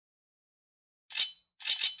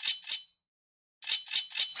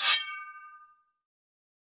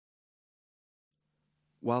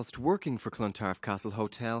Whilst working for Clontarf Castle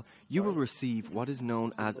Hotel, you will receive what is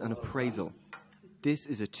known as an appraisal. This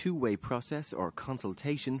is a two-way process or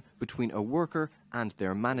consultation between a worker and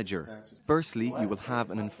their manager. Firstly, you will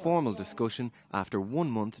have an informal discussion after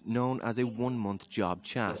 1 month known as a 1-month job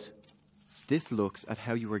chat. This looks at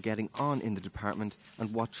how you are getting on in the department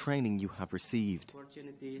and what training you have received.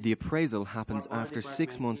 The appraisal happens after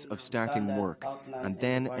 6 months of starting work and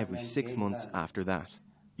then every 6 months after that.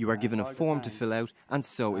 You are given a form to fill out and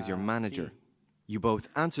so is your manager. You both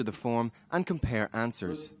answer the form and compare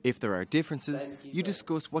answers. If there are differences, you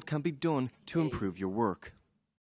discuss what can be done to improve your work.